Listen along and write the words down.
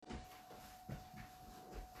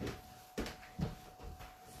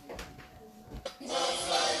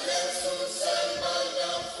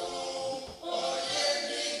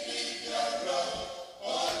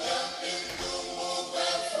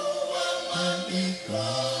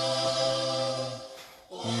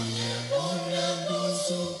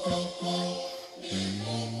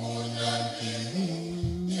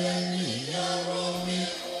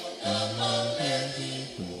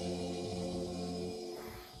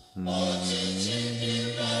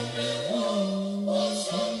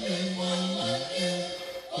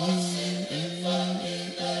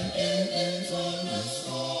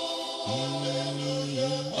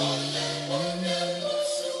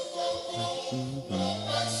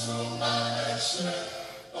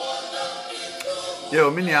Yo,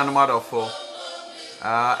 mini animal for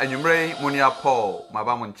and you may Munia Paul, my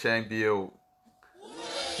bam champion.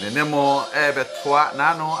 The nemo ebetwa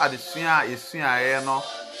nano adesua esua no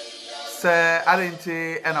se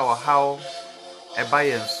arenti and our how e buy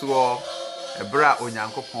nsuo e bra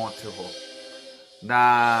onyankopon te ho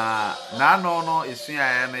na nano no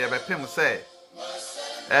esua no ye bepem se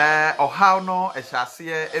ohaw no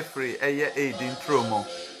ehase efri eye edin tromo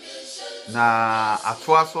na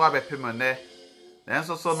atoa so abepem ne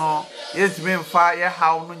nenso so no yetime mfa ye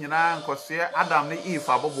haw no nyina nkose Adam ne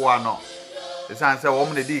Eve aboboa no esan se wo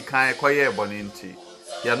mne di kan koye boni nti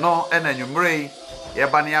ye no ena nwumrei ye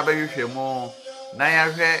ba ne abehwehwemu na ya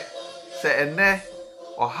hwe se enne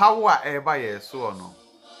ohaw a eba ye so no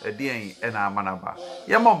edien ena amanaba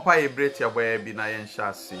ye mompa ye breti aboya bi na ye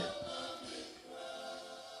nhase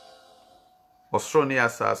Osroni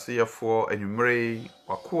asase yefo enwumrei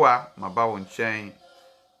wakoa maba wo nchen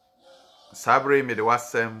Sabre me de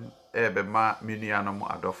wasem ebema minuanom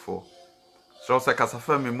adofo so se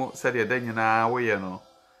kasafa memu se de danyina woye no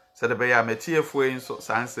se de be ya metiefo enso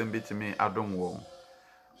sansem bitimi adom wo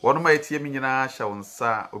wono ma etie mi nyina hya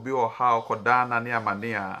wonsa obi wo ha okoda na ne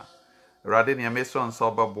amane a rade ne ameso nsa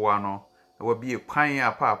obeboa no wo bi kwan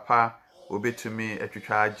a papa obetumi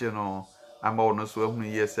atwitwa age no ama wono so ahunu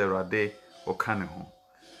yese rade okane ho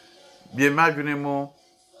bi madwene mu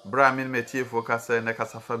bra me metiefo kasa ne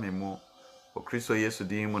kasafa memu Okristo Yesu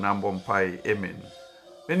din mu na mbɔ mpai amen.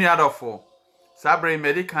 Meni adofo sabre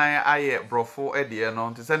medikan aye brofo ede no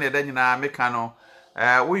nti se ne da nyina meka no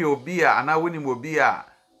wo ye obi a ana woni mo obi a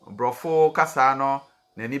brofo kasa no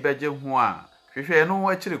na ni beje ho a hwehwe no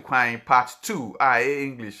akiri kwan part 2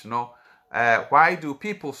 English no why do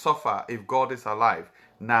people suffer if God is alive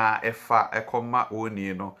na efa ekoma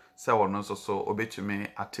oni no se wono nso so obetumi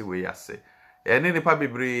atewe yase ene nipa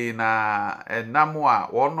bibiri na enamo a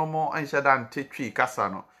wonomo anhyeda ntetwi kasa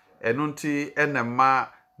no eno nti enema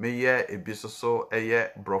meye ebisoso eye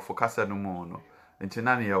brofo kasa no mu no nti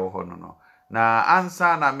na ne ye wo hono no na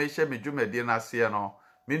ansa na mehye medwumadi na ase no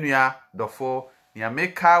menua dofo nia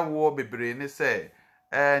meka wo bibiri ne se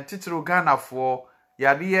ntitiro Ganafo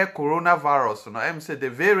yade coronavirus no say the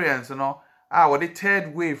variants no what the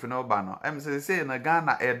third wave no ba no say na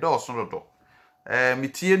Ghana edoso dodo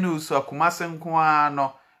mitie news akumase nko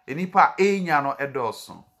no enipa enya no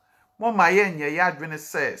edoso mo ma yenye yadwene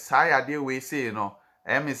se saa yade we sei no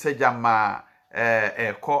say jama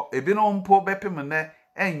ko ebino mpo bepem ne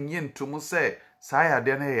enye ntumu se saa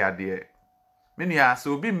yade na yade menua se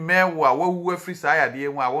obi mmewo a wawu afri saa yade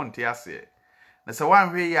hu a wonte ase na se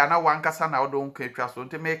wanhwe ya na wankasa na wodo nka atwa so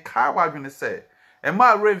nte me ka wadwene se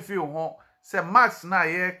ma remfi ho se max na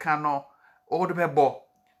ye ka no odo bebo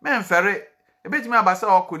memfere ebetimi abasa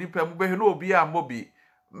okoni pam behe no obi a mobi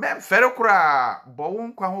memfere kura bo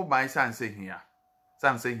wonkwa ho ban sanse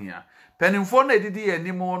hia penimfo na edidi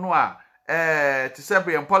yanimo no a to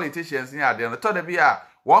separate politicians ni ade no to da bia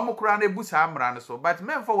wo mo kura na ebusa amra no so but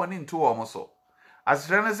memfo woni nto wo mo so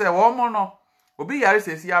asire ne se wo mo no obi yare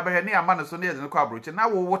sesi abehe ne ama no so ne yeze ko abroche na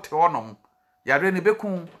wo wote honom yare ne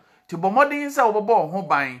bekun ti bomodin se wo bobo ho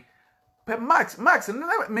ban pe max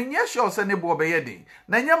menye sure se ne bo beye din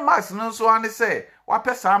na nye max no so ane se wa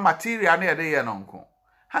pesa material na yede ye no nko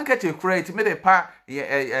hankache create me de pa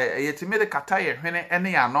ye ti me de kata ye hwene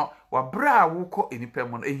ene ya no wa bra wo ko enipa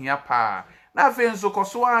mu no ehia pa na afi nso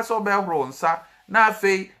koso a so be horo nsa na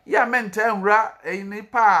afi ya menta nwura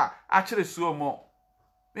enipa a kire suo mo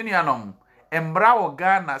meni anom embra wo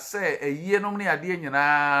Ghana se eyie nom ne ade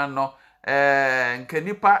nyina no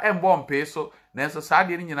nkanipa embo mpe so nenso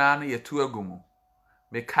saade ni nyina no yetu agumu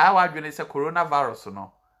me ka wadwene se coronavirus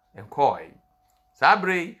no enkoi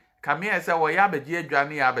sabre kamia se wo ya begie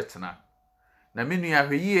adwane ya betena na menua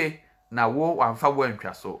hweyie na wo wamfa wo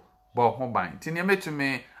antwa so bo ho ban tine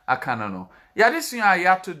metumi akana no yade sua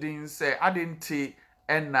ya to din se adenti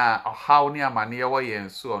ena ohaw ne amane wo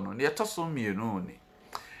yenso no ne yetoso mienu ni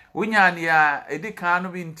wunyane ya edikan no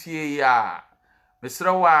bintie ya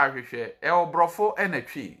mesra wa hwehwe obrofo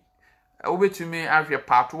enatwi obetumi ahwe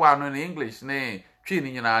part 1 no in English ne twi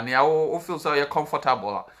ni nyina ne o feel so you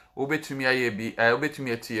comfortable obetumi aye bi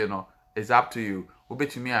obetumi atie no it's up to you.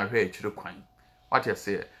 Obetumi ahwe chiro kwan. What you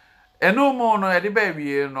say? Eno mo no e de ba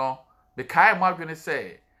wie no be kai mo adwene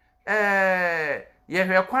say ye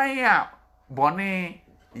hwe kwan a bone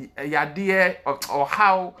yade or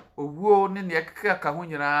how owuo ne ne kaka ho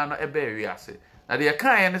nyina no e ba wi ase. Na de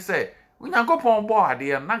kan ne say Onyankopon bo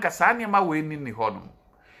ade na nka saa ne ma we ni ho no.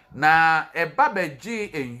 Na eba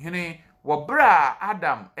beji enhini wo bra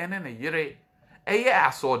Adam ene ne yere eye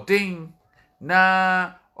asodin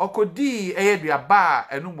na okodi eye duaba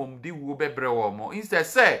enumom di wo bebre wo mo instead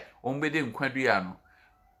say ombede nkwadua no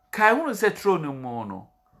kai hunu se throne mu no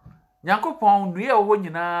Nyankopon nuye wo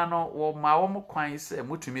nyina no wo ma wo mo kwan se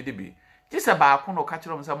mutumi de bi gise baako no ka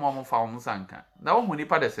kire mo se mo fa wo sanka na wo hu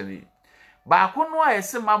nipa de se ni baako no a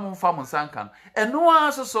ese ma mo fa mo sanka eno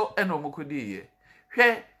asoso eno mo kodi ye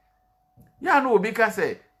hwe ya no obi ka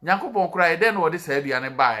se Nyankopon kura ede no de sa aduane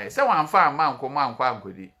bae se wanfa ama nkoma ankwa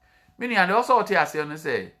ankodi mini ane oso ote ase no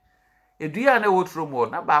se edua na wotro mo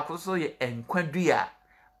na baako so ye enkwadua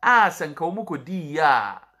a senka wo mukodi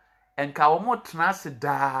ya enka wo mo tena se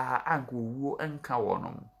da anka owo enka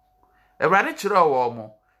wonom ewrade kire wo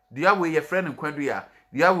mo dua we ye friend nkwadua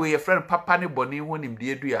dua we ye friend papa ne bone ho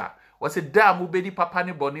nimde dua wo se da mo bedi papa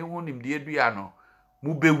ne bone ho nimde dua no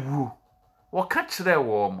mo bewu wo ka kire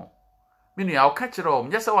wo mo minu ya wo ka kire wo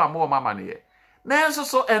nyese wa mo mama ne ye na enso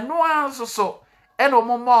so eno anso so eno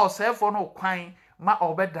mo ma osefo no kwan ma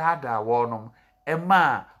obedada wonom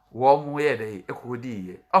ema wo mo ye de ekodi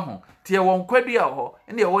ye oho tie won kwadua ho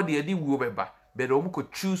ne wo de adi wuo beba bedo wo ko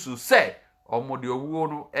choose say omo de owuo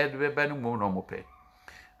no edbeba no mo no mo pe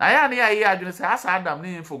na ya ne ya adwene say asa Adam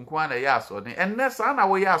ne mfo nko na ya aso ne enne sa na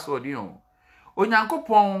wo ya aso de o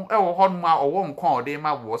Onyankopon ewo ho no a owo nkwa ode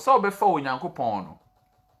ma wo so obefa Onyankopon no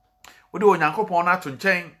odi Onyankopon na to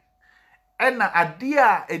nchen ena ade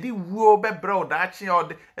a edi wuo bebre o da ache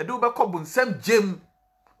ode edi obekọ bunsam jem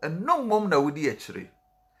eno mom na wodi akire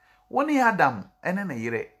woni Adam ene na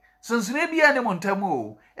yire sunsune bia ne montam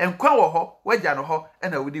o enkwa wo ho wagya no ho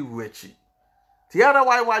ena wodi wu achi tiara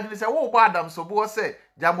wai wajini se wo ba Adam so bo se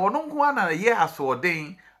jamo no nko ana ye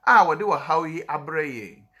asoden a wode wo hawi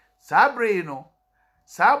abreye sabre no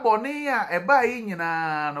sabone a eba yi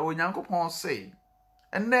nyina na Onyankopon se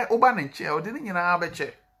enne oba ne nche odi ne nyina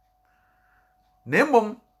abeche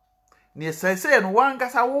nemom ne sese no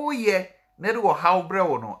wankasa wo ye ne de wo haw bre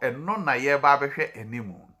wo no enno na ye ba behwe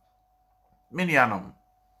enimu minianom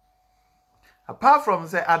apart from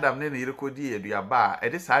say Adam ne yire kodi eduaba e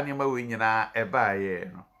de saa nyema we nyina eba ye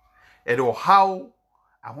no e de wo haw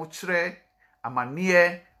ahokyere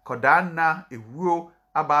amanie kodanna ewuo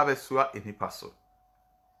aba abesua enipa so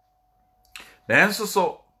nenso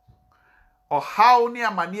so o haw ni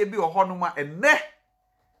amanie bi ohonoma enne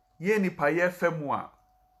ye nipa ye famu a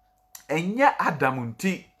enya Adam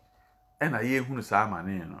nti ena ye hunu saa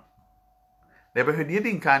amane no na be hwede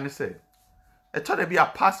di nkan ne se e to de bi a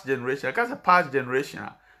past generation I can past generation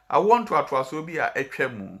I want to atwaso bi a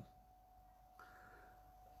etwam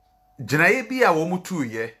ginaye bi a wo mutu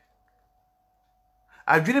ye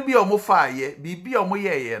adwene bi a wo fa ye bibi a wo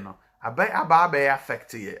ye no aba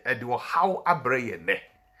affect ye e de how abre ye ne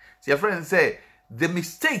see your friend say the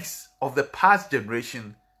mistakes of the past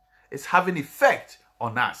generation is having effect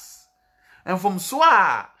on us and from so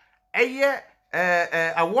I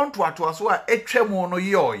want to atwaso a etwam no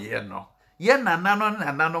ye no ye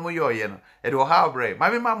nanano mo ye no e de how abre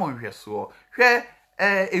ma mo nhweso hwe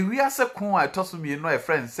ewiase kon a tosumi no a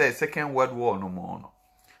friend say second world war no mo no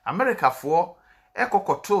America for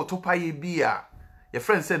ekokoto to paye bia your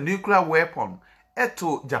friend say nuclear weapon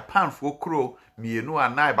eto Japan for kro mienu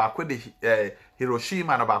anai ba ko de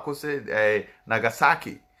Hiroshima na ba ko say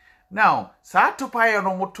Nagasaki now sa to paye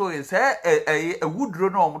no moto yin say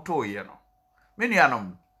ewudro no moto ye no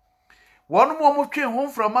menuanom wonu mo twe ho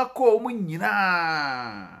mframa ko mo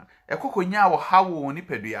nyina ekokonya wo hawo ni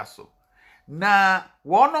padua so na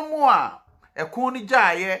wonu mo a ekon ni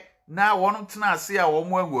jaaye na wonu tena ase a wo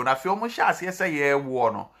mo aguo na fe wo mo hya ase se ye wo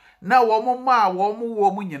no na wo mo ma wo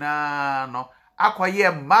mo nyina no akoye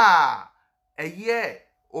ma eye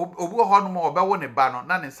obu ho no mo obewo ne ba no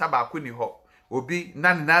na ne nsa ba ko ni ho obi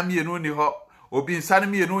na ne na mienu ni ho obi nsa ne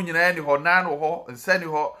mienu nyina ni ho na no ho nsa ni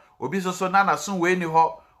ho obi soso na na so we ni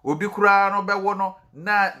ho obi kura no bewo no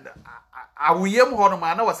na awoyem ho no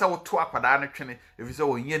ma na wose wo to akwada no twene efi se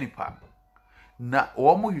wo nye nipa na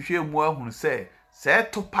wo mo hwehwe mu ahunu se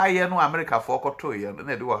to paye no America for koto ye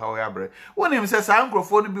na de wo ha wo abre wonim se sa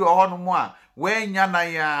nkrofo no bi wo ho no mo a wanya na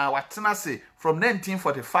ya watena se from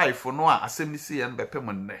 1945 no a asem ni si ye no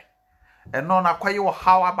bepem nne eno na kwaye wo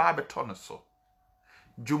ha wa ba beto no so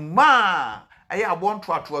juma aye abon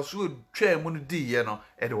to atoaso twa mu no di ye no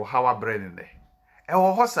e de wo ha wa abre nne e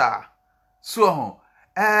wo ho sa so ho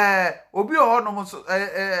obi ohonom so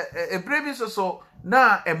ebrebi so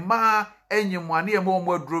na ema enyimwane ema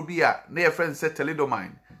omo aduro bi a na ye friend say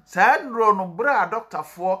thalidomide saa nduro no bra doctor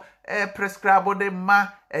for prescribe de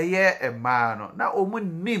ma eye ema no na omo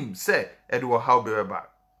nim say e de wo how be ba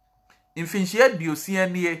infinchia diosia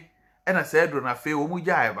nie na saa nduro na fe omo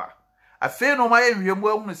gyae ba afe no ma ye hwemu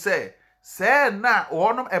ahunu say na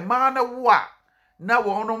wonom ema na wo a na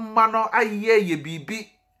wonom ma no aye ye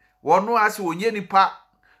bibi wono ase onye nipa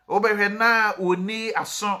obehwe na oni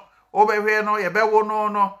aso obehwe no yebewo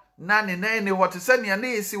no na ne nan ne hote se ne na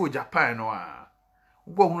esi wo Japan no a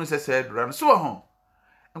ugbo hunu se dura no so ho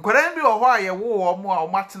nkwaran bi oho a ye wo mo a o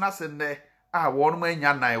matena se ne a wono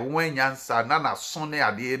anya nan wo anya nsa na na so ne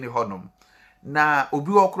ade ni honom na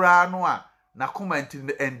obi okura no a na comment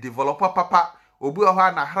and developer papa obi oho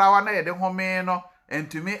a na hrawa na ye de home no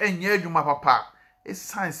entumi anya adwuma papa e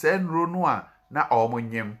science enro no a na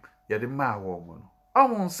omonyem ye de ma wo mo no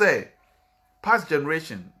I say past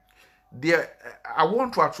generation there I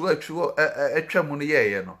want to atwa no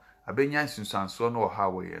ye no abenya nsunsanso no ha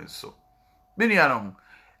wo ye so minianom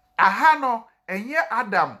aha no enye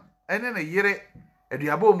Adam ene ne yire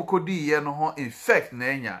aduaba omukodi ye no ho infect na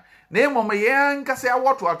enya na emom ye ankase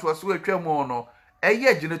awoto atoaso atwa mu no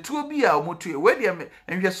eye ginetuo bi a omotue we de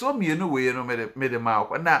enhweso mienu we no mede ma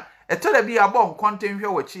na etore bi abo nkonte nhwe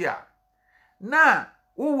wachi a na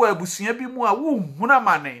wo abusua bi mu a wo huna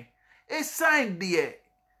mane e sign de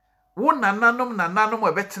wo nananom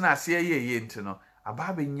ebetena ase ye nti no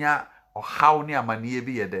aba benya ohaw ne amane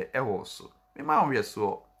bi ye de ewo so me ma hwe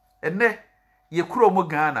so ene ye kuro mu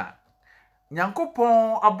Ghana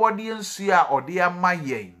Nyankopon abode nsu a ode ama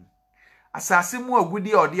yen asase mu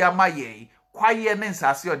agudi a ode ama yen kwaye ne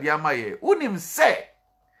nsase ode ama yen unim se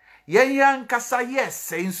yen yankasa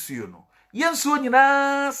yes nsuo no yen nsuo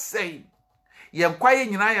nyina sei yen kwaye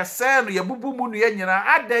nyina ya se no ye bubu mu no ye nyina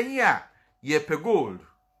adan a ye pe gold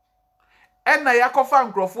ena yakofa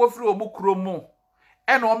nkrofo firi omukro mu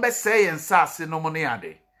ena ombese yen sase no mu ne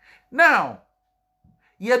ade now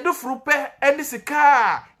ye dufuru pe eni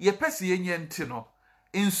sika ye pese ye nyenti no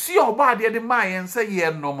nsuo obade de ma yen se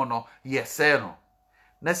ye nom no ye se no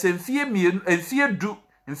na se mfie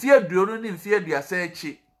du no ni mfie aduasa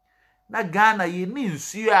echi na Ghana ye ni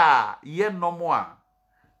nsuo a ye nom a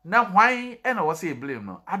na hwan ena wo se blame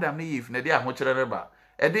no Adam ne Eve na de ahokyere ne ba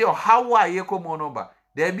e de ohawa ye komo no ba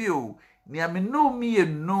da bi o ni amenu mi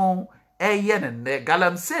enu eye ne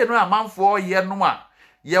galamse no amanfo ye no a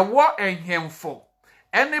ye wo enhemfo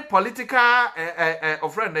any political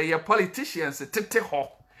friend ye politicians tete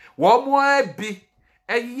ho wo mo abi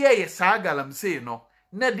eye ye sa galamse no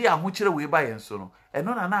na de ahokyere we ba ye nso no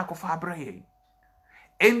eno na akofa abra ye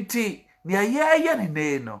enti ni aye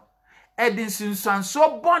ne no edin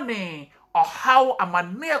sinsanso bone ohaw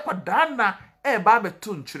amane akwadana ba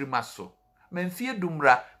beto ntwirima so memfie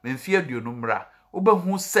dumra memfie aduonumra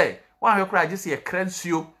obehu se wa hwekra agese ye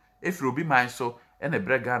kransuo efiri obi man so ene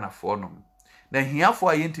brega na fo nom na hiafo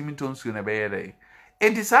a yentimi tonsuo na beyere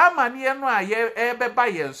enti sa amane no a ye beba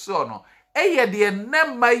ye so no eye de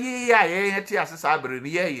nemma yi a ye ti asesa abere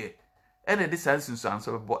ni ye ene de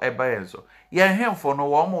sansinsanso bo eba ye so ye hemfo no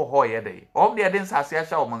wo mo ho ye de om de nsase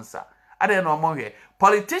ahya wo nsa ade no mo hwe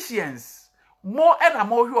politicians mo ena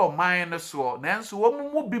mo hwe o man no so nanso wo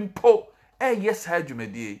mu bimpo yes ha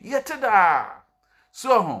dwumadie yete da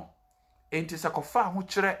so ho enti sakofa ho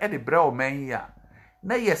kire ene bre o man ya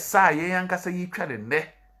na yesa ye yankasa yi twade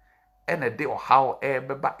ne ene de o haw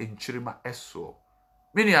beba enchirima eso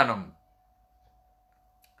minianom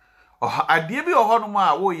adie bi oho no ma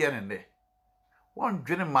a wo ye ne won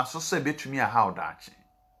dwene maso se betumi a haw daache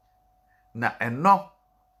na eno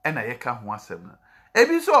ena ye ka ho asem na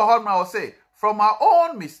ebi so oho no ma say from our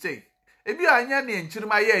own mistake ebi anya ne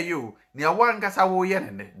enchirima ye you ne wankasa wo ye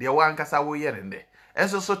ne de wankasa wo ye ne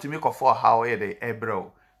enso so timi kofo haw ye de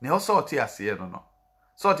ebro ne o so ti ase no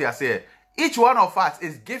so ti ase each one of us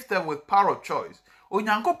is gifted with power of choice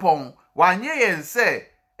onyankopon wanye yen se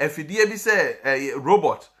afidie bi se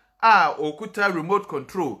robot okuta remote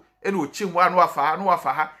control ene ochimwa no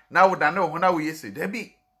afa ha na wo dane ho na wo yesi da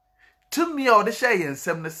bi tumi a ode share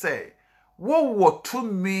yensem ne say wo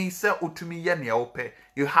tumi se otumi ye ne ope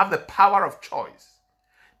you have the power of choice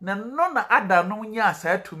na no na ada no nya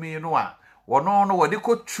sa tumi no a wono no wode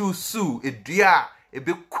ko choose edua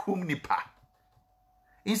ebekum nipa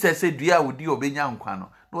inse se dua wodi obenya nkwa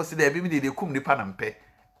no no se da bi mi de kum nipa na mpe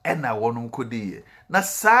ena wono nkodi na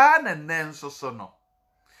saa na nenso so no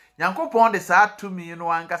Nyankopon de saa tumi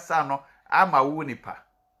no ankasa no ama wo nipa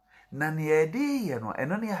na ne ede ye no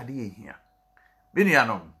eno ne ade ehia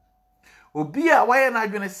binianom obi a waye na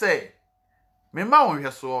adwene se me ma wo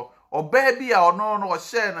hweso Oba bi a ono no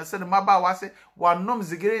share na se ne maba wase wanom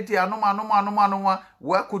zigireti anom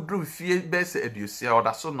wa kudru fie be se adusia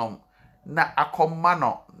oda so nom na akoma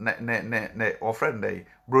no ne ofrend dey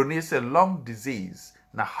broni say long disease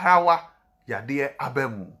na hawa yade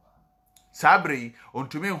abamu sabri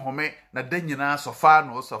ontumi home na danyina sofa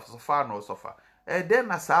no sofa den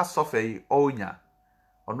na sa sofa yi onya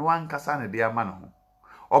ono ankasa ne de ama no ho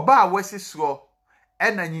oba a wasisuo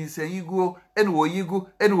ena nyinsanyigo ena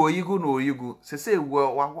oyigu na oyigu sese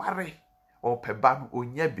waware opeba no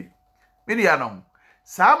onya bi medianom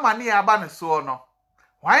saa mane aba ne so no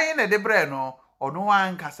hwan ne de bre no ono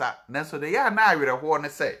ankasa nanso de ya na awere ho ne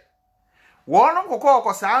se wonom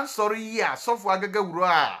kokoko saa nsoro yi a sofo agaga wuro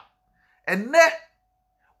a enne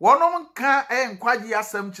wonom ka enkwagi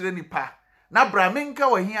asem kire nipa na bramenka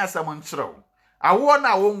wahi asem nkyerɛw awo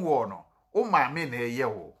na wonwo no o maame na eye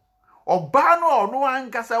wo oba no ono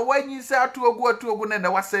ankasa wanyise atuogu ne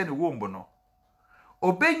wase ne wombo no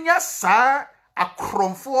obenya saa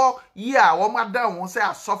akromfo yi a womada wo se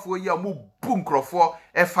asofo yi a mu bu nkrofo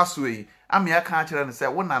efa so yi amia ka akire ne se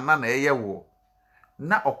wo nana na eye wo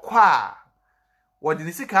na okwa wodi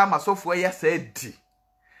ni sika ama sofo ya sa di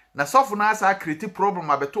na sofo na asa create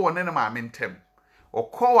problem abeto wone ne maame ntem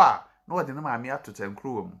okwa na wodi ne maame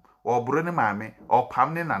atotankruwom oburo ne maame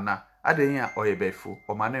opam ne nana adan ya oyebefo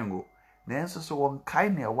omanengo na enso so won kai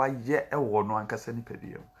na waye ewo no ankasa ni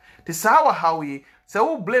pediem ti sawa hawi se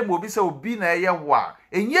wo blame obi se obi na eye wa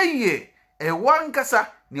enye e wankasa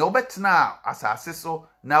ne obetena asase so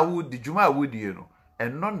na wo di djuma wo die no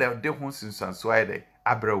enno na de ho sinsanso ayde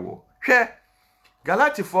abrewo hwe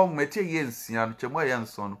Galati form metie yensia no chemo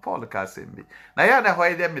yenson Paul ka sembi na ya da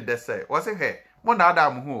hoide me de se wo se he mo na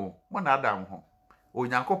adam ho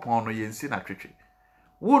onyankopon no yensi na twetwe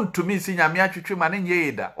wontumi si nyame atwetwe ma ne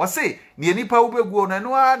nyeda wo se ne nipa wo beguo no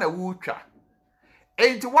no a na wutwa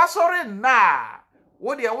enti wasore na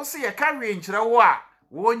wo de wo se ye kanwe nkyere wo a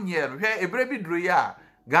wo nye no hwe ebre bi duro ya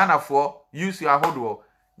Ghana for use your ahodo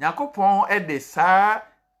nyakopon e de sa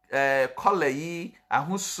color yi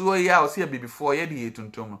ahosuo ya o se before ye de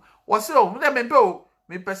tuntum wo se o de membe o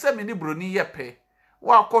me pese me ni broni ye pe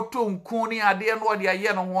wa koto nku ni ade no de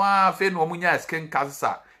aye no ho a fe no omunya skin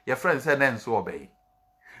cancer your friend say na nso obey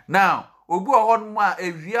now obu ohon mu a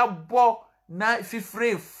ewia bo na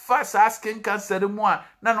fifre fast skin cancer mu a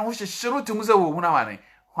na no ho hyehyeru timu se wo hu na wane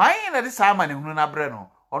hwan na de sa ma ne hunu na bre no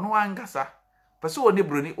ono angasa pese o ne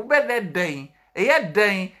broni ubede den eye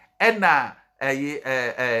den ena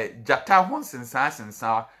jata ho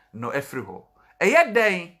sensa no efri ho eye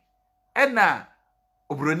den ena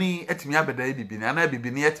obroni etimi abedan bibini ana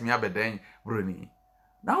bibini etimi abedan broni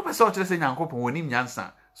na wo pese o kire se nyankopon wonim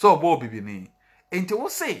nyansa so obo bibini enti wo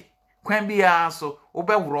se kwan bia so wo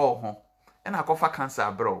bewro ho ena akofa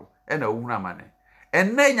cancer bro ena ohunu amane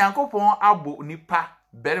enne nyankopon abo nipa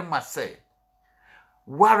berima se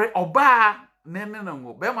ware oba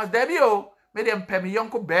nenenengo berima dabi o me dem pem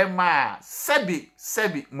yonko berima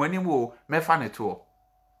sebi monim wo mefa ne to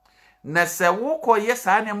na se wo koye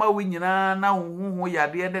saa ne ma wo nyina na huhu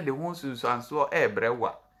yade de ho sunsuanso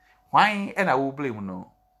ebrewa hwan ena wo blame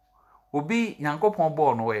no obi nyankopon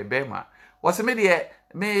bo no we berima wo se me de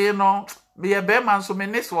me no me ye berima nso me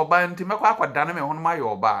ne so oba nti mekwa akwada na me ho no ma ye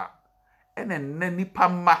oba ena nipa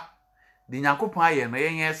ma di nyankopon aye no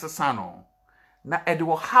yen sesa no na ede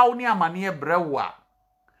wo haw ni amane ebrewa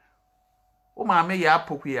o ma me ya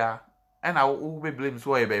pokuya ena wo be blame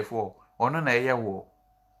so ye before ono na ye wo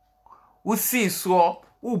usi so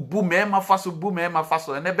ubu mema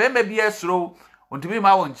faso ene be me bia sro ontimi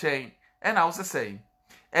ma won chen ena wo sesei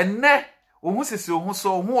enne ohun sisi ohun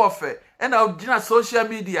so ohun ofe ena ogina social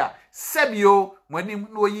media sebio mwani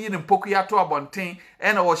no yi ne pokuya to abonten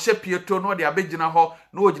ena wo hyepieto no de abegina ho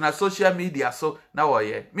no ogina social media so na wo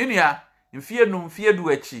ye minua mfie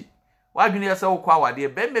du achi wadwene ya se wo kwa wade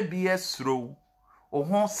be me bia sro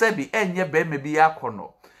ohun sebi enye be me bia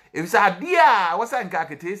kono ebisa ade a wasa nka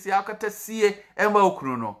aketesi akatasie emba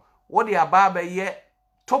okunu no wo de ababa ye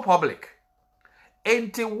to public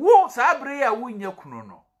enti wo sabre ya wunya kunu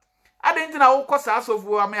no ade ntina wo kosa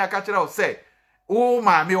asofu ama ya ka kire wo se wo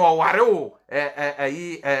ma me wo ware wo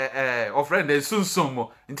o friend sunsun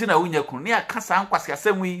mo ntina wunya kunu ne akasa ankwase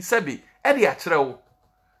asem yi sebi e de a kire wo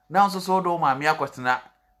na nso so do ma me akwatena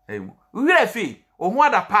emu wira fi ohun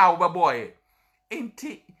ada pa wo beboy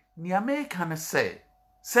enti ni America ne se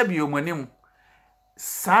sebi omanim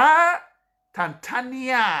sa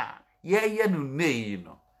tantania ye no nei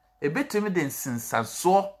no ebetimi den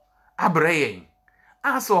sinsanso abreyen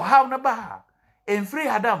aso how na ba enfree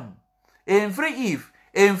Adam enfree Eve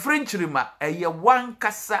enfree nchirima eye wan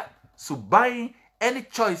kasa suban any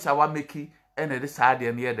choice awa meki ene de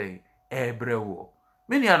saade ne yede ebrewo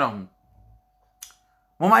minianom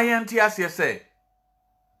moma yenti ase se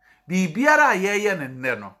bibiara yeye ne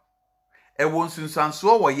nne no ewo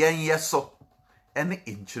nsunsanso wo yen yeso ene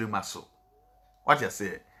enchirima so what you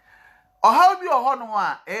say how bi ohono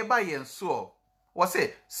a eba yenso we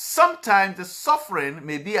say sometimes the suffering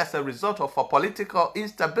may be as a result of a political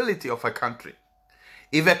instability of a country.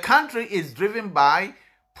 If a country is driven by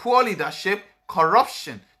poor leadership,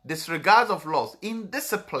 corruption, disregard of laws,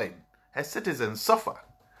 indiscipline, her citizens suffer.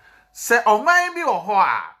 Say oman bi oho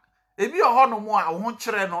a ebi oho no mo a ho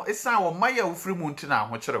kire no esan oman ya ofri mu nti na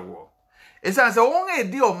ho kire wo. Esan say won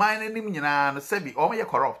edi oman nanim nyina no se bi oman ye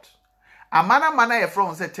corrupt. Amana ye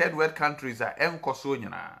from say third world countries are enkoso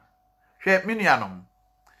nyina. Hwe minuanom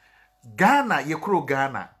Ghana yekro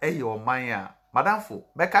Ghana eye oman a madamfo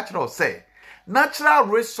be ka kire o say natural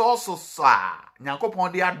resources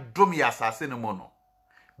nyankopon de adom ya asase no mo no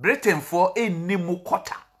Britain for enimu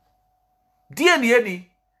kwota die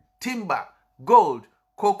ni timber gold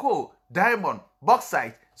cocoa diamond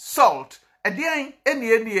bauxite salt edian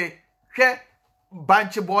eni hwe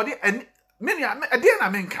banche body and mini edian na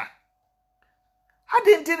menka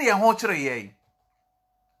hadenti ne ye ho kire ye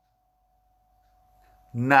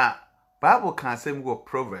na Bible can say go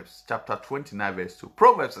Proverbs chapter 29 verse 2.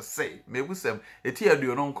 Proverbs say, maybe some eti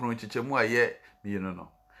aduono nkron chichemu aye bi no no.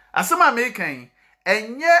 Asema me kan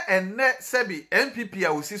enye enne sebi MPP a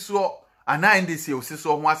osiso ana NDC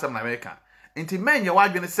osiso ho asem na America. Nti menye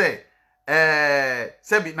wadwene say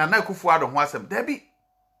sebi na Akufo-Addo ho asem. Debi.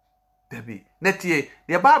 Netie,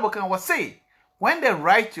 the Bible can say when the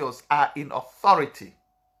righteous are in authority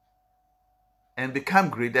and become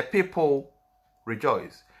great, the people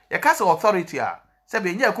rejoice. Yakasa authority a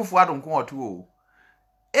sebe nya Akufo-Addo nko otu o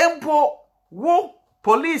empo wo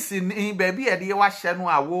police in baby e de wa hye no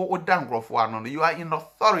a wo oda nkrofo ano no you are in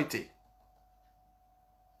authority.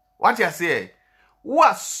 What you say?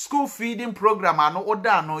 What school feeding program ano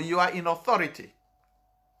oda no you are in authority.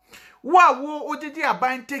 Wo odidi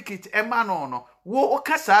aban ticket ema no wo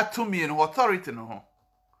okasa atumi no authority no ho.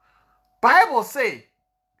 Bible say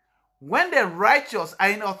when the righteous are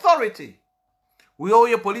in authority, we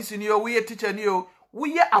owe police in you, we a teacher in you,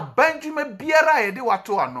 we a abanjume biara ede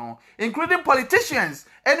wato ano, including politicians,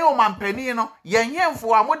 any man penny, you know, yen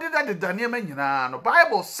for a modida de Daniel no.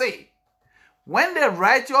 Bible say, when the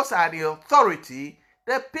righteous are the authority,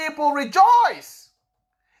 the people rejoice.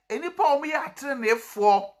 Any power me atene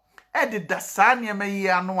for edi dasanya me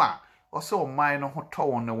yanwa, or so mine no to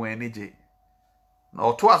on the way nije.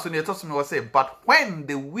 Now, to us, when you say, but when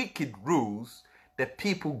the wicked rules, the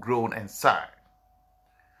people groan and sigh.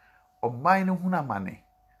 Oman no huna mane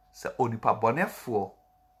se onipa bonefo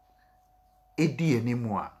edi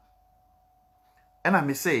enimu a ena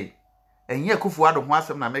me say enye Akufo-Addo ho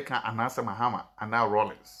asem na meka anase Mahama ana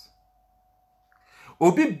Rollins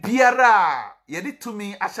obi biara ye de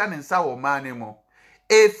tumi ahya ne nsa wo man ne mo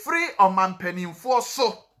efri omanpanimfo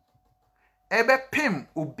so ebe pim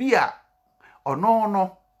obi a ono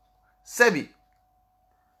no sebi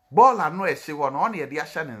bola no ehye wo no on ye de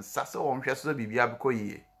ahya ne nsa se wo nhwe so bibia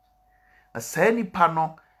bekoyie a sani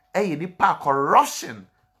pano eye ni pa corruption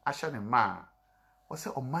asha ne ma wo se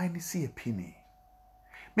o man ni si epini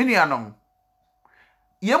minianom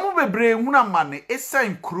yemu bebre huna mane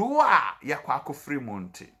esan kruwa yakwa akofri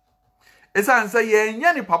monte esan se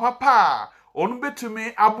yenye ni papa pa onu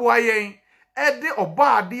betumi aboa yen ede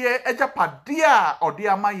obaade ejapade a ode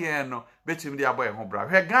ama yen no betumi de aboa yen ho bra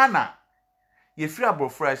hwe Ghana yefiri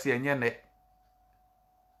abrofra se yenye ne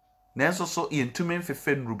nenso so yentumi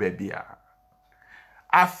mfefe nru babia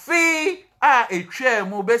afi a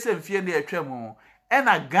etwemu bese mfie ne etwemu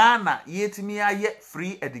ena Ghana yetimi aye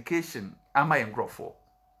free education ama yengrofo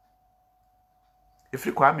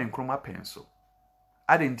efiri Kwame Nkrumah penso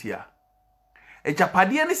adentia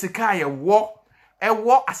ejapade ne sika ye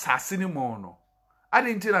ewo asase ni mo no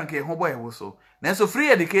adentia nke ho boy wo so nenso free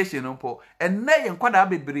education mpo enne ye nkwada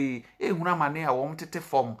bebre ehuna mane a wo mtete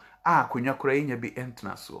form a konwa kora enya bi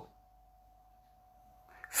entna so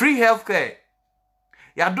free healthcare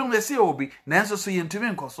ya dum le se obi nenso so yentumi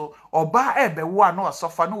nkoso oba ebewo a na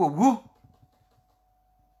osofa no wu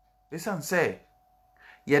esan say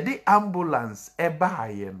ye di ambulance eba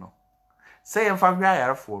aye no say yemfa hwe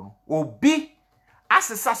ayarefo no obi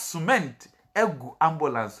asesa cement egu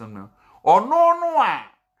ambulance no ono no a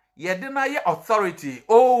ye di na ye authority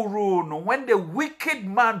o rule no when the wicked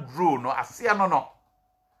man rule no asia no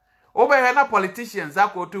obe na politicians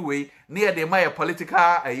akoto we near the my political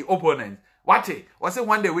opponent what it was it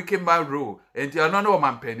when the wicked man rule and you no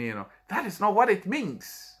man penny, you know. That is not what it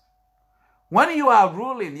means. When you are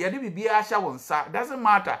ruling, you need to be a shawonsa. Doesn't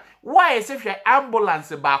matter. Why is if your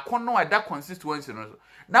ambulance back no at that constituency?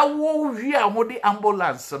 Now, we are more the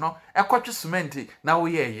ambulance, no, a coach cement. Now,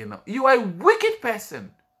 you know, you are a wicked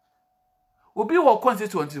person. Will be what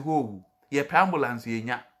constituency who ye ambulance ye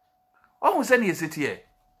nya. Oh, send ye sit here.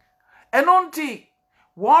 And on tea,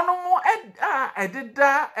 one more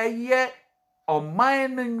a year or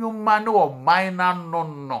mine new man or mine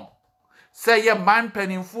no. Say ye man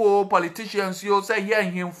penning for politicians, you say ye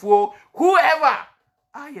him for whoever.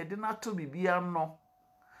 Ye did not to be no.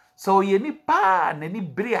 So ye ni pa ne ni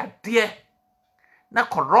bria dear. Na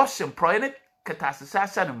corruption pro any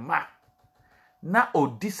catasasa ma. Na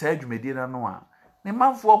odisa edwumedina no a. Ne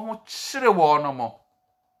manfo ho kyere wo no mo.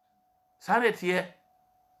 Sanet ye.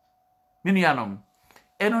 Minianom.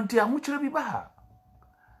 Eno ntia ho kyere bi ba ha.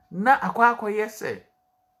 Na akwa yese.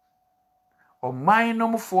 O man no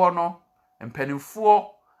mfo no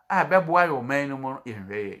mpanimfo a beboa yo man no mo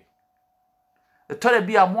yenhwe. Etore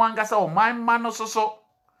bi amoangasa o man ma no soso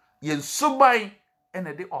yen suban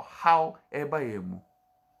ene de ohaw eba yemu.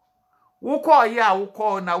 Wukọ ya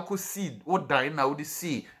wukọ na wukọ seed wo dan na wo de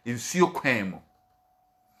seed nsuo kwan mu.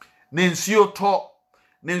 Na nsuo to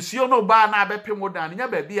na nsuo no ba na abepem wo dan nya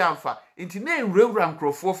ba bi amfa nti na enwurawura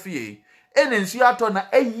nkrofo fie ene nsuo ato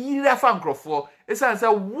na ayira fa nkrofo esan se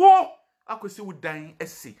wo akosi wo dan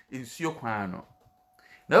esi nsuo kwan no.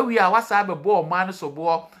 Na wi a wasa abebo o man so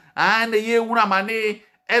bo na ye wura mane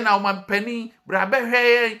ena o man pani bra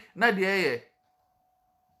behwe na de ye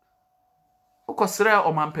ukosere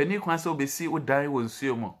o man pani kwan se obesi wo dan wo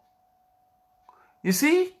nsuo mo. You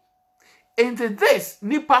see, into this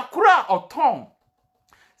nipa kura oton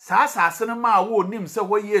sa asase ma wo nim se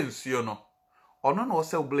wo ye nsuo no ono no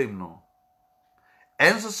se blame no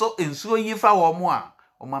enso so nsuo yi fa wo mo a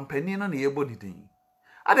o man pani no na ye bo didin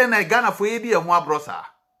ade na Ghana fo ye di e ho abro sa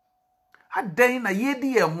adan na ye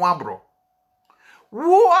di e ho abro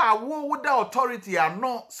wo da authority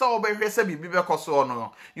ano se obehwe se bibi be koso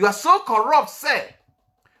no. You are so corrupt say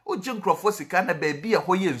o jinkrofo sika na ba bi e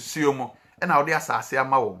ho ye nsuo mo e na wo de asase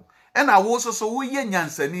ama wo e na wo so wo ye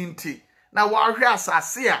nyansani nti na wo ahwe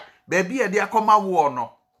asase a ba bi e de akoma wo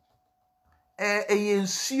no ye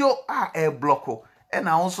nsuo a blocko e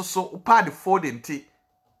na wo so pa de fold nti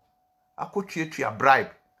akotwetwa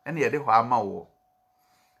bribe e na ye de ho ama wo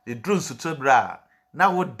the drones to bra na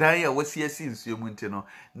wo dan ya wasiasi nsuo mu nti no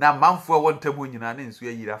na manfo wo ntamu nyina na nsuo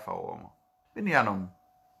yira fa wo mo bini anom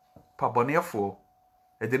pabonefo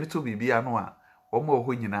e de ne to bibia no a wo mo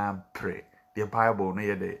ho nyina pre the Bible no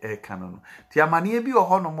ye de e kan no ti amane bi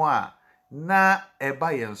ho no mo a na e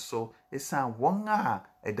ba yen so esan won a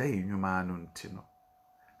e da yenwuma no nti no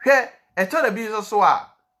hwe e to da bi so a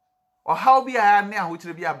o how bi a ne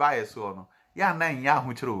ahokyere bi aba ye so no ya na nya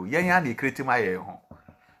ahokyere o yen ya na ekretima ye ho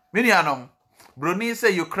mini anom Bruni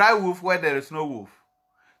say you cry wolf where there is no wolf.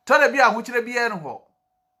 Tell the be a huchre be en ho.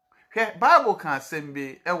 Hwe Bible can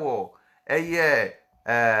sembi ewo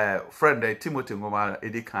friend Timothy ngoma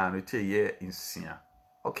edi kan no tie ye insia.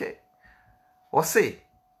 Okay. O say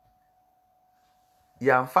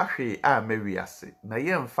ya mfa hwe a mawi ase na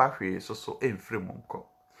ye mfa hwe so emfrem nko.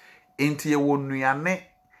 Enti ye wo nuane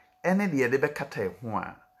ene de ye de bekata ho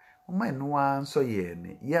a. Oma enu anso ye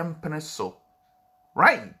ne ye mpene so.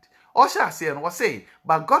 Right. Osha say and was say,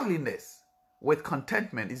 but godliness with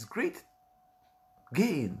contentment is great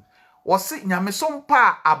gain. Was say nyame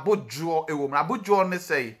sompa abodwo ewom abodwo ne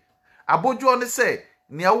say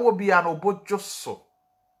nia wo bia no bodwo so.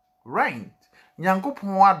 Right.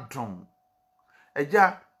 Nyankopon adom.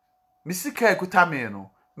 Eja misika ekuta me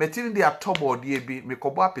no metini de atobo de bi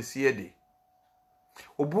mekobo apese de.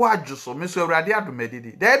 Obo adwoso me so awrade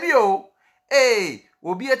adomedidi. Da bi o.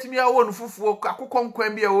 Obi atimi awo no fufuo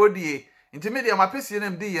akokonkwan bia odie intimi de amapesi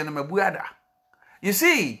nem de ye no mabuada. You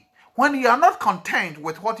see, when you are not content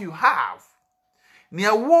with what you have,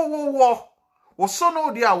 nia wo so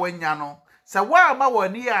no de awanya no sa wa ma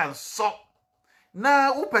wani anso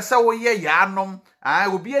na upese wo ye yanom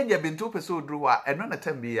obi anya bintu upese oduru a eno na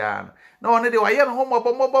tambi ya na one de wa ye no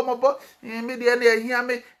homobo me de na ahia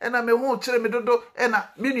me na me ho kire me dodo na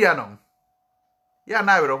minuanom ya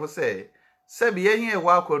na awero ho say Sebi yenye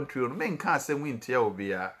wa control me nka asem ntia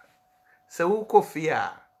obia se wo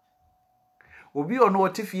kofia obi ono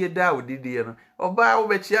otifie da odidie no oba wo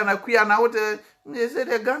bechia na kua na wote se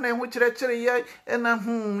de Ghana ho kirekire ye na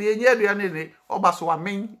yenye aduane ne oba so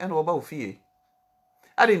amen na oba ofie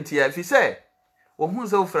adentia fi se wo hu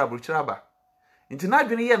se ofra bruchira ba nti na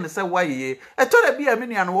adwene ye ne se waye etore bia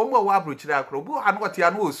menua no wo mo wa bruchira akro obu ha no wote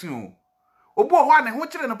anu osu obu ho ane ho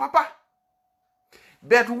kire no papa.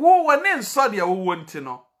 But wo wane nsọ de wo nti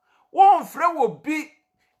no wo mfre wo bi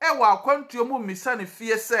wa kwantuo mu misa ne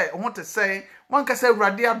fie se ho te sen wanka se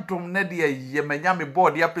awurade adom na de ye manya me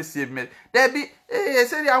board ya pese me da bi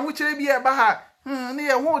se dia ho kire bi e ba ha ne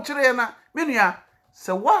ye ho kire na menua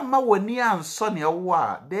se wa ma wani anso ne wo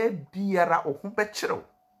a da biara ho be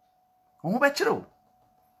kire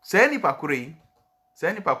se ni pakure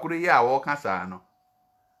yi a wo ka sa no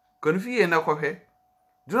konfie na kohwe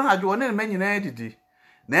duro na jo ne manyina didi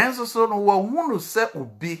na enso so no wo hunu se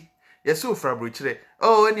obi yesi ofrabro kire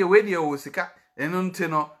ene we ne o sika enu nti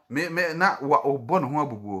no me na wa obo no ho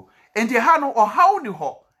abubuo enti ha no ohaw ni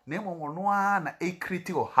ho na emono a na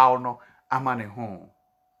ekriti ohaw no ama ne ho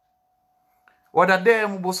wada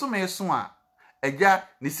dem bosume so a eja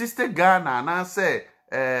ni sister Ghana na say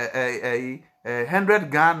 100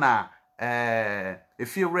 Ghana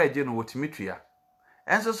if you ready no wotimitria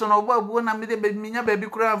enso so no obabu na me de minya ba bi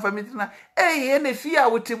kura amfa mitina ene fi a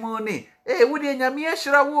wotimu ni wodi nyame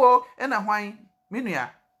ahira wo na hwan menua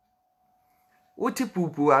woti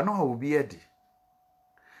pupu ano ha obi adi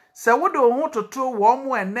se wode ho toto wo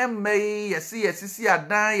mo enemmai yesi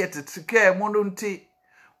adan yeteteka mu no nti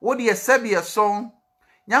wode yesabi eson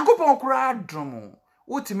nyankopon kura adom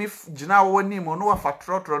wotimi gina wo ni mo no wafa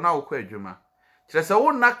trotro na wo kwa adwuma kire se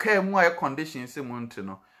wo na ka mu air conditions mu nti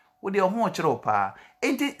no wode ho kire opa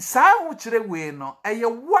enti saa ho kire we no eye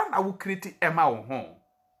wa na wo kriti ema wo ho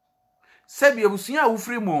sebi ebusuya wo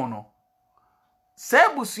firi mu no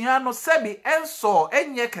sebusuya no sebi enso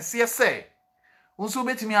enye kese se unso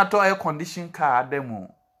betimi ato air condition car demo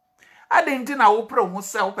adenti na wo pro ho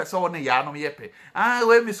se wo pese wo ne ya no yepe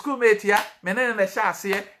we mi schoolmate ya menene na sha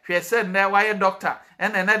ase hwe se ne wa ye doctor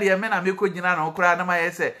ene na de me na me ko gina na okura na ma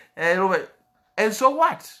ye se and so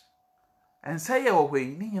what and say ye wo hwe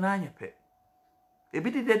ni nyina anyepe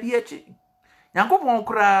ebidi de bi echi nyankopon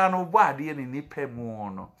okura no bo ade ne nipa mu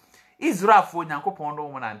no Israelfo nyankopon do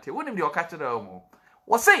mo nante wonim de okakere mo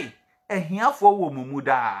wo sei ehiafo wo mumu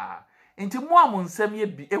da enti mo amonsam ye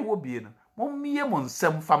bi ewo bi no mommiye mo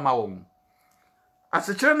nsam fama wo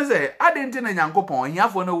asekere ne se adenti na nyankopon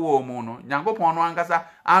ehiafo no wo mu no nyankopon no ankasa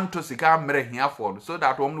anto sika mre ehiafo so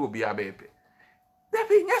that wo no obi abepe da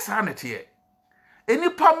bi nyasa ne tie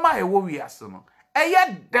enipa ma ewo wiase no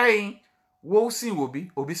eye dan wo sin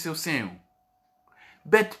obi sin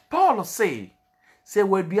but Paul say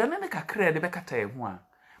waduane ne kakra de bekata ehu a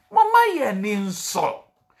mama ye ni nso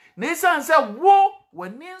na isan se wo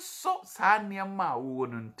wani nso saa niam wo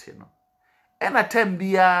no nti no ena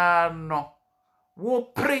tambia no wo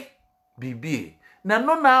pre bibie na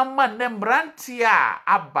no na ama ne mranti a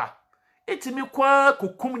aba etimi kwa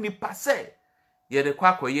kokum ni pase ye de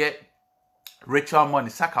kwa koye Rachel Money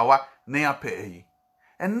Sakawa ne ape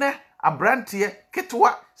enne abrantie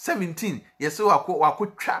ketwa 17 yeso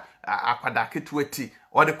wakotwa akwada ketwa ti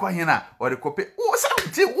ode kohena ode kope wo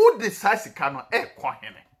santi wo de sasika no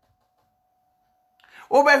kohene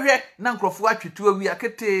obehwe na nkrofo atwetu awi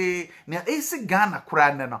akete na esi Ghana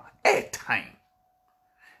kura ne no time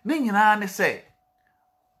ne nyina ne se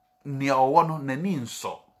ne owo no nani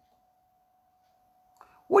nso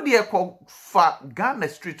wo de fa Ghana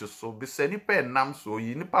street so bisani pe nam so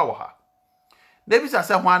yi nipa wo ha Debi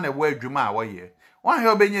sase hwan na wo adwuma a wo ye wan he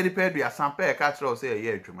obenye nipa adu asampa e ka kire o se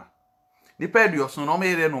ye adwuma nipa adu so no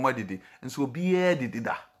me no madidi nso obi e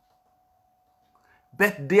didida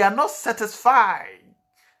but they are not satisfied,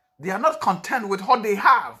 they are not content with what they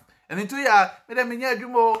have and into ya me dem nya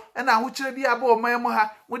adwuma e na ho kire bi aba o man mu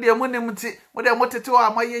ha wo de mu nim ti wo de motete o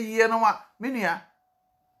amaye yiye no ma menua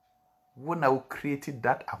when I created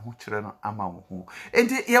that ahuchere no ama wo hu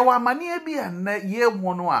enti ye wa mane bi na ye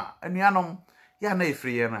mu no a anuanom ya na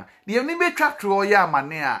efriye na de ni betwa tro ya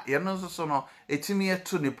amane a ye no so no etimi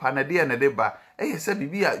eto nipa na de na de ba se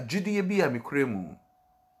bibia judie bi a mikremu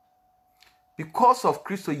because of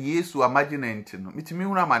Christo Yesu imaginant no mitimi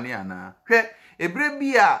hu amane ana hwe ebre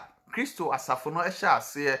bi a Christo asafo no ehya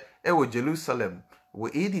ase wo Jerusalem wo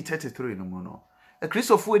AD 33 no mu no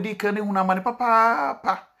Christopher edi kan hu amane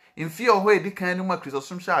papa Infi oho edi kan ni mu Christo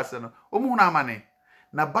sumhya ase no omu hu amane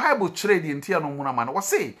na Bible trade ntia no mu amane wo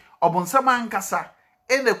say obonsam ankasa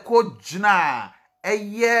ene ko gina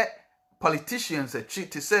eye politicians echi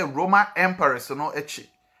to say Roman emperors no echi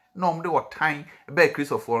no mde wo tan be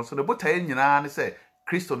Christopher so the botaye nyina ne say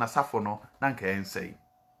Christo na safo no na nka ensei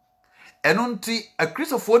eno nti a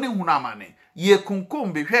Christopher ni hu amane ye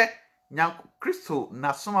kunkum be hwe nya Christo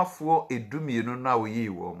na somafo edumienu na wo yi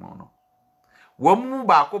wo mo no wo mu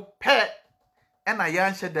ba ko pe ena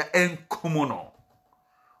ya nhye da enkumu no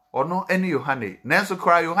ono ene Yohane nanso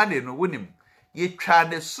kra Yohane no wonim ye twa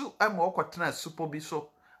ne su ama okotena supo bi so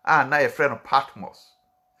na ye frɛ no Patmos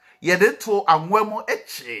ye de to anwam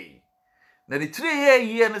echi na the 3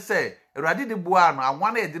 year no say Awurade de bua no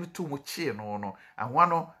anwa na ye de to mu chie no anwa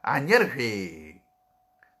no anyere hwe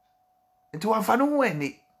nti wanfa no ho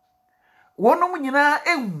ani wonom nyina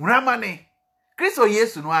ehunamane Kristo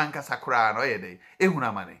Yesu no ankasa kora no ye de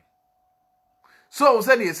ehunamane so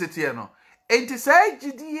say the city no enti say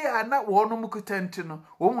gidie ana wonom kutanti no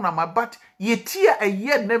wonunama but yetia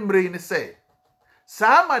eye namre ni say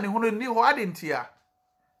sama ne hono ni ho adentia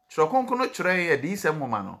Chrokonko no kyerɛ yɛ di sɛ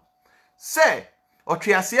moma no sɛ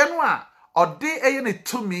ɔtweaseɛ no a ɔde ɛyɛ ne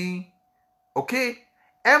tumi okay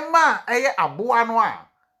ɛma ɛyɛ aboa no a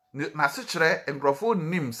na se kyerɛ nkrɔfo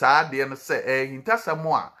nim saa de no sɛ hintasɛm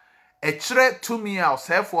a ɛkyerɛ tumi a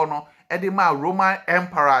ɔsɛfo no ɛde ma Roman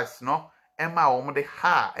emperors no ɛma wɔn de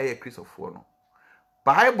ha ɛyɛ Kristofo no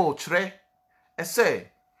Bible kyerɛ ɛsɛ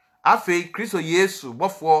afei Kristo Yesu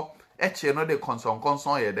bɔfo eche no de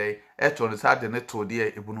konson ye dey eto no sa de ne to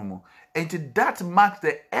de ebunu mu and that marks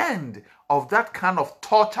the end of that kind of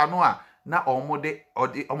torture no a na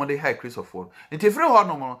omode high Christopher nti free ho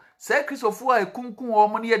no mo say Christopher a kunkun wo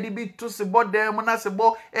mo ne ye de bi to se bodem na se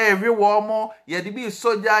bo ehwe wo mo ye de bi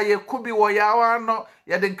soja ye kubi wo ya wa no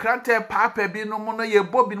ye de krante papa bi no mo no ye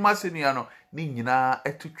bo bi no asenua no ni nyina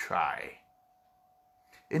etu try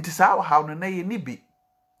nti sa how no na ye ni bi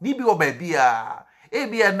wo ba bia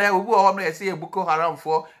ebia na obi o no ese Boko Haram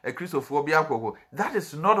for a Christopher bi akoko that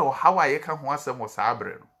is not how I can ho asem wo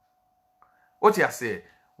saabre no what you say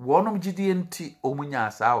wonom gidie nti omunya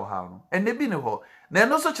asa wo ha no ene bi ne ho na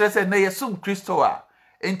eno so kire se na yesum Kristo a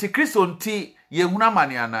enti Kristo nti yehuna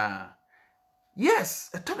mane ana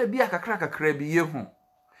yes etode bi akakra bi yehu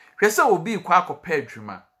hwese obi kwa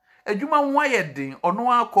akopa adwuma ho ayedin ono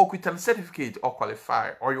akọ certificate or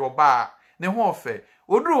qualify or your bar ne ho ofe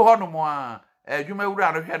oduru ho no mo a adwuma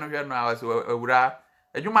wura no hwe no awase wura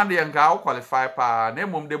adwuma de nka qualify pa na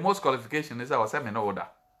emom the most qualification is our semi no order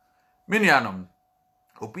minianom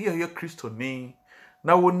obi ye Kristo ni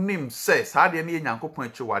na wonim se saa de ne Nyankopon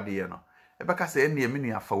achi wade no ebeka se ene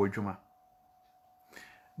minu afa wadwuma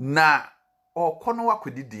na okono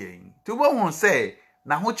wakodidie ti wo hu se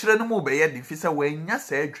na ho kire no mu be ye de fi se wanya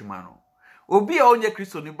saa adwuma no obi a onye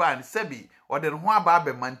Kristo ni ba ni sebi ode no ho aba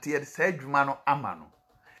abemante ye saa adwuma no ama no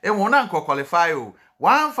enwo na nko qualify o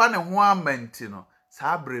wan fa ne ho amanti no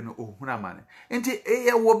saa bre no ohuna mane nti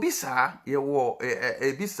ye wo bisa ye wo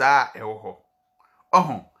bisa wo ho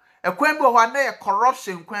ohun ekwan bi ho na ye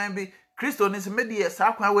corruption kwan bi Kristo ni se medie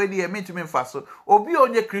saa kwan we die mentumi mfa so obi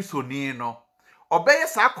onye Kristo ni no obeye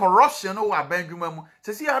saa corruption no wa bandwuma mu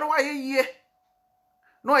sesi ya no ayeye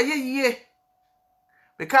no ayeye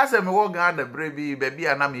because me wo ga da brebi baby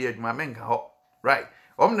anam ye adwuma menka ho right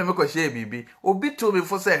omne me ko share bibi obi to me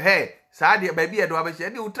for say hey saa de baby e do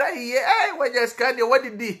abehye de utrai ye we just can de what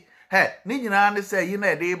did hey ni nyina ne say yi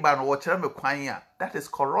na de ba no wo kire me kwan a that is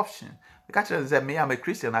corruption because say me am a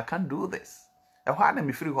Christian I can't do this e ho na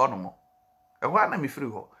me free ho no mo e ho na me free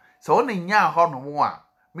ho so on nya ho no mo a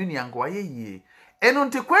me nuango ayeye eno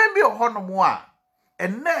nti kwan bi ho no mo a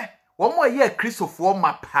enne wo mo ye Kristofo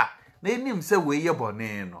mapa na enim se we ye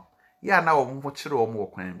bone no ya na wo mo kire wo mo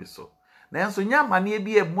kwan bi so na enso nya mane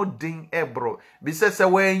bi e modin ebro bi se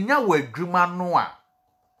we nya wadwuma no a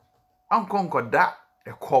ankonko da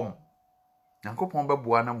ekom Nyankopon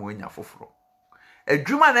beboa na mo nya foforo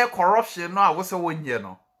adwuma na corruption no a wo se wonye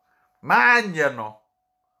no ma nye no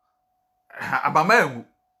abamagu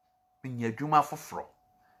nya adwuma foforo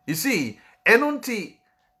you see eno nti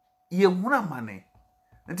ye huna mane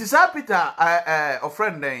nti sa Peter a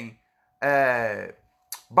friend den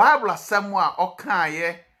Bible asem a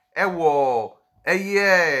okaye ewo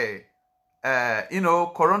eye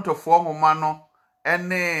Korinto fo ngoma no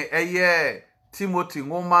ene eye Timothy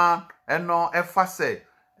ngoma eno efase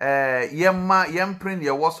yemprin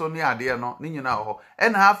ye woso ni ade no ni nyina ho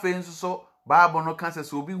ena hafe nso so Bible no kan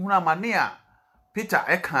se obi huna mane a Peter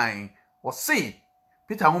ekan wo see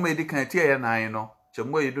Peter homa edi kan tie ye nan no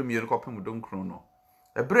chemo yedum yeri kopem donkru no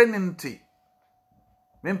ebreni nti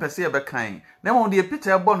mempese be kan na mo de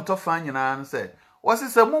Peter ebo no tofa nyina no se wose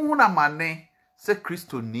se mo huna mane se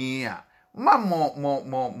Kristo ni a ma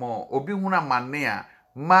mo obi huna mane a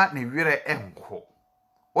ma ne wire enko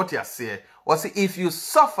what you say wose if you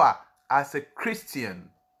suffer as a Christian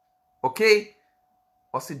okay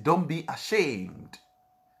wose don't be ashamed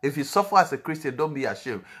if you suffer as a Christian don't be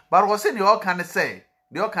ashamed but wose they all can say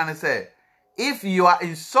if you are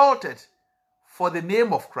insulted for the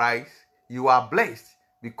name of Christ you are blessed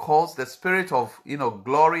because the spirit of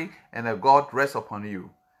glory and of God rests upon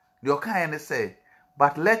you. The Okayane say,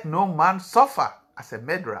 but let no man suffer as a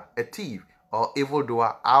murderer, a thief, or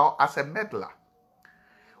evildoer, or as a meddler.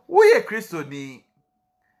 We a Christo ni,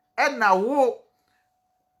 and now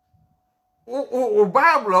o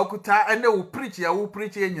Bible okuta ene wo preach ya wo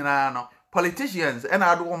preach nyina no politicians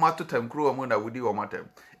ena ado wo matotam kuro wo na wodi wo matam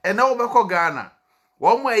ene wo beko Ghana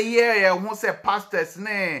wo mo ye ho se pastors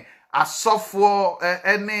ne asofo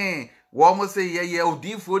ene wo mo se ye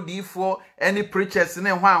odifo any preachers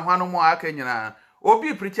ne hwan no mo aka nyina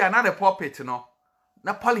obi preacher na the pulpit no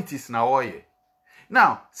na politics na wo ye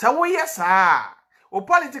now sa wo ye sa o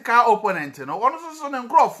political opponent no wono so ne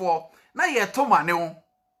nkrofo na ye to mane wo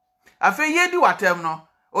afa ye di watem no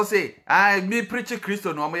o say I me preach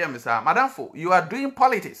Christo no mo ye misa madam for you are doing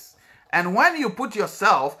politics and when you put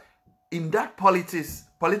yourself in that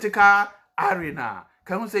political arena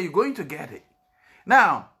can you say you're going to get it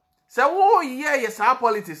now say wo ye sa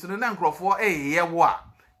politics no na nkrofo ye wo a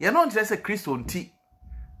ye no ntre say Christo nti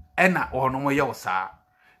ena ono mo ye wo sa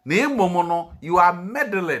na emomo no you are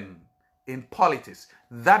meddling in politics.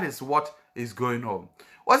 That is what is going on.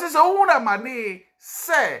 Was it so una mani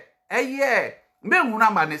say me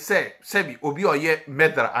una mani say sebi obi oye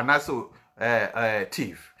medra anaso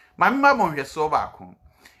thief. My mama hwe so ba ko.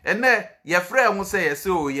 Ene ye frɛ ho say yes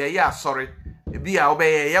o ye ya sorry. Bi a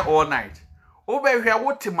obey ye all night. Obey hwe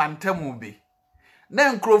wote mantamu bi.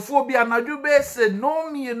 Na nkrofo bi anadwo be se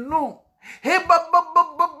no me no. He ba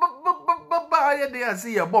ye dey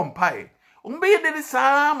asi ye bompai. Umbe de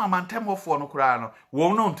saa mamantemofo no kura no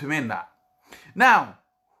wo no ntumi nda now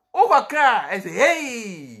ovaka I say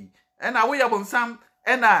hey ena wo yabonsam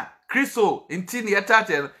ena Kristo nti ne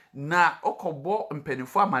yetate na okobo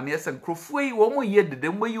mpanifo amane ese nkrofo yi wo mo ye dede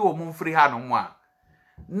mo yi wo mo mfiri ha no mo a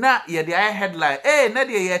na ye de ay headline na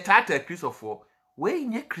de ye tata Kristofo we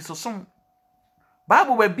nye Kristosom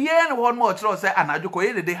Bible ba bia ne won mo tro say anadwo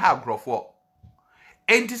ye dede ha grofo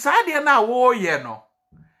enti saa de na wo ye no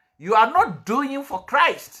you are not doing for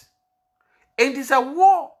Christ. And it's a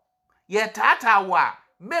war. Ye tata wa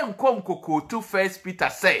men kom kokotu 1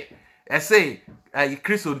 Peter say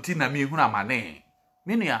Kristo nti na mi huna mane.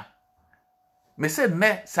 Minia. Me say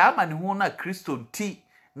ne sa mane hu na Kristo nti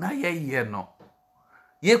na ye no.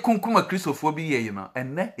 Ye kunkuma Kristofo bi ye no.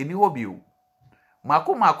 Enne eni ho bi o.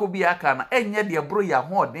 Mako bi aka na enye de bro ya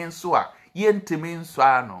ho den so a ye ntimi nso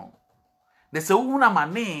ano. De se huna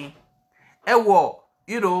mane ewo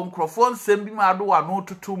microphone sembi ma do ano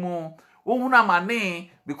tutumu ohuna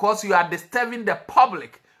mane because you are disturbing the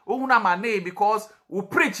public ohuna mane because we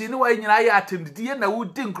preach ni wa nyina ya atendie na we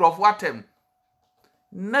di microphone atem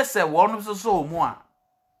na se wonu so mu a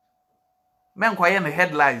men kwaye ne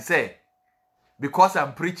headline say because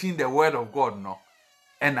I'm preaching the word of God no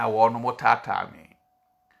and I wonu motata me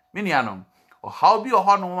minianom o how bi o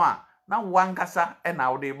hono a na wankasa e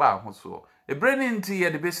na wo de ba ho so ebreni nti ye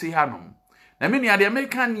de besi hanom na mini ade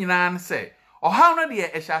American nyina say ohaw no de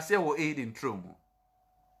ehyase wo aid in true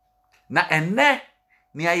na enne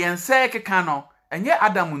ni ayense keka no enye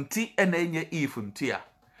Adam nti ena enye Eve nti a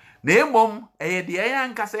na emom eye de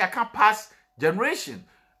yankasa yaka pass generation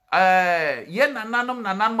ye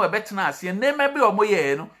nananom ebetena ase nema bi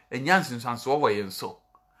omoye no enyansinsanso wo ye nso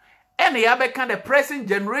ene ya beka the present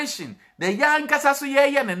generation the yankasa so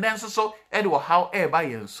ye ne nenso so e de ohaw e ba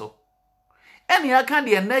ye nso ene aka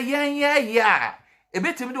de na yen ya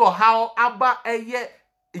ebetimi de ohaw aba eye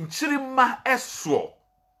nchirima eso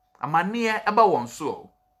amane aba won so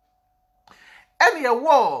ene ye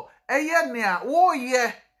wo eye ne a wo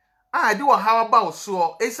ye a de ohaw aba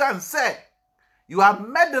so esan say you are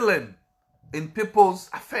meddling in people's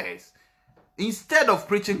affairs instead of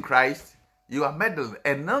preaching Christ you are meddling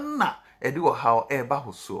enna e de ohaw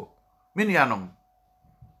eba so minianom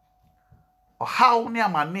how ni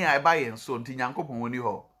amane a eba yen so nti Nyankopon woni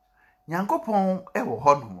ho Nyankopon e wo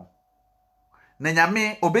ho no na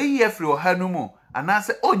nyame obeyi afri o ha no mu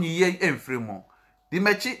anase onyiye emfri mu di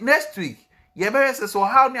mechi next week ye bere se so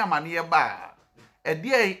how ni amane ye ba e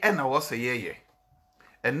de e na wo se ye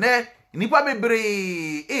ene nipa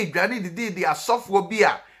bebre dwane didi asofo bi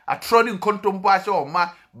a atroni nkontompo a se o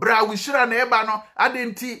ma bra wishira na eba no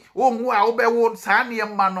adenti wonwu a wo be wo saa ne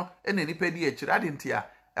ma no ene nipa di akira adenti a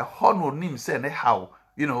hono nim se ne how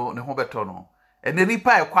ne ho beto no ene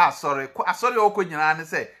nipa e kwa asori okọ nyina ne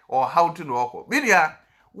se o how to no okọ bidia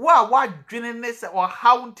wa dwene ne se o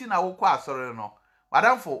how nti na wo kwa asori no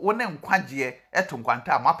madamfo wo ne nkwagie eto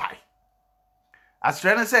nkwanta mapai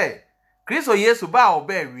asre ne se Kristo Yesu ba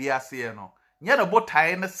oba wiase no nye no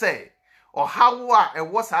botae ne se o how a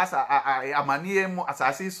ewo sasa amanie mu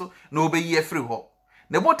asase so na obeyi afri ho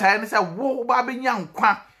ne botae ne se wo ba benya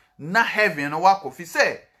nkwa na heaven no wakofi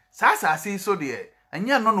se sasa asi so de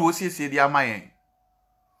anya no na osiesie de amayen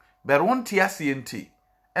beronti asienti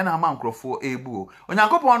ena ama nkrofo ebu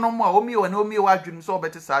onyankopon no mo a omi woni omi wadwum so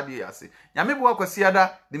obete saade ase nyame bo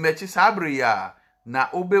akwasiada de mechi sabre ya na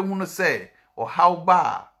obehunu se ɔhaw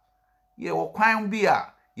ba ye wokwan bi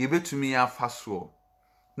a yebetumi afa so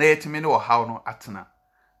na yetimi ne ɔhaw no atena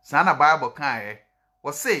sana Bible kan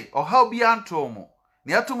wo se ɔhaw bi anto mo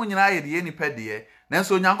ne atom nyina ye de nipa de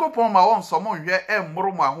nanso Onyankopɔn ma won so mo nhwe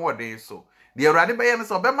emmoro mo ahoɔden so de Awurade bɛyɛ no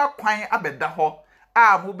se ɔbɛma kwan abɛda hɔ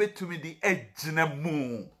a mo betumi di agina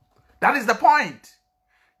mu. That is the point.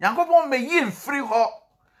 Nyankopɔn me yi mfiri hɔ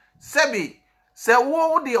sebi se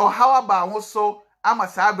wo de ɔhaw aba ho so ama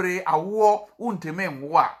sabre awo unteme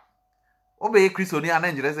mwo a obeye Kristo ni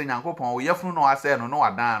ananyere se Nyankopɔn wo yefunu no ase no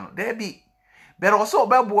wadan no da bi bere also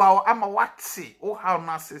obeboa ama wate wo haw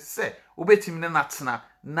no ase se obetimi ne natena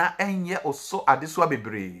na enye oso adeso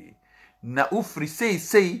abebre na ufiri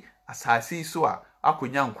sei asase so a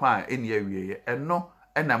akonya nkwa a eni awieye eno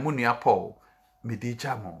na munua Paul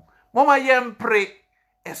medija mo moma yempre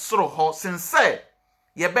esoro ho sense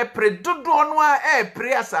ye be pre dodo no a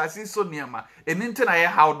pre asase so niema eninti na ye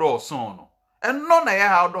haw do so no eno na ye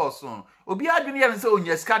haw do so no obi adwene ye nse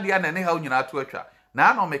onya sika de na ne haw nyina ato atwa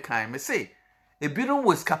na no mekan me se ebirum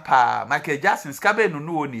was kapa Michael Jackson ska be no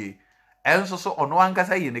no oni enso so ono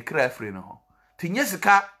ankasa ye ne kra afri no ho tinye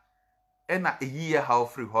sika na eyiye haw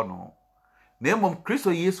free ho no na emom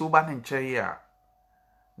Kristo Yesu ba ne nkyɛ ya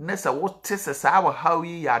nesa wote se sa wa haw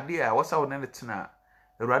yi yade a wosa wo ne tena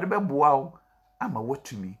Awurade bɛboa wo ama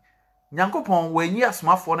watumi Nyankopɔn wanyi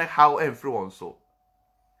asomafo ne haw emfri won so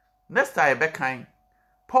next time bekan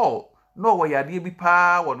Paul no wo yade bi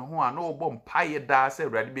pa won ho a no bo mpaye da se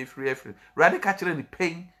Awurade be free afri Awurade ka kire ni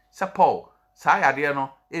pain se Paul sa yade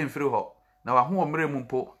no emfri ho na wa ho omre mu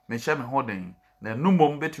mpo me hye me ho den na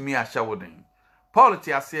numom betumi ahye wo den Paul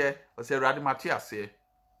ti ase o se Awurade ma ti ase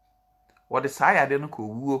wo de sa yade no ko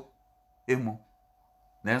wuo emu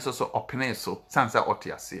na enso so opene so sansa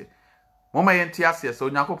oti ase moma yenti ase so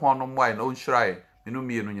Onyankopɔn no mwae na onhirae menu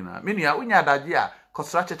mienu nyina menua unya adage a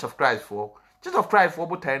Kosra Church of Christ for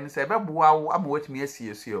botai ni se beboa wo ama watimi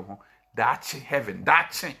asiesie ho daache heaven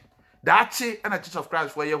daache na Church of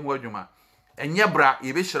Christ for ye ho adwuma enye bra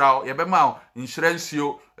ye be hyiraw ye be ma nhira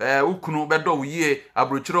nsio ukunu bedo wo yie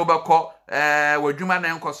abrochiro bekɔ wadwuma na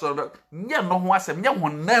enkoso nye no ho asem nye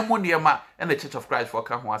honam mu niema na Church of Christ for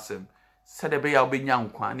ka ho asem sede be ya obenya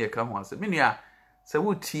nkwa na ye ka ho asem menua se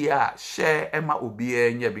wuti a share ema obi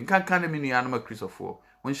enya bi nkankan na menua na ma Christopher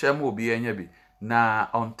won share ma obi enya bi na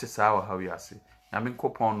onte sa wa hawi ase na me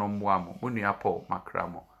nkopon no mmoa mo munua Paul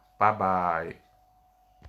makramo bye bye.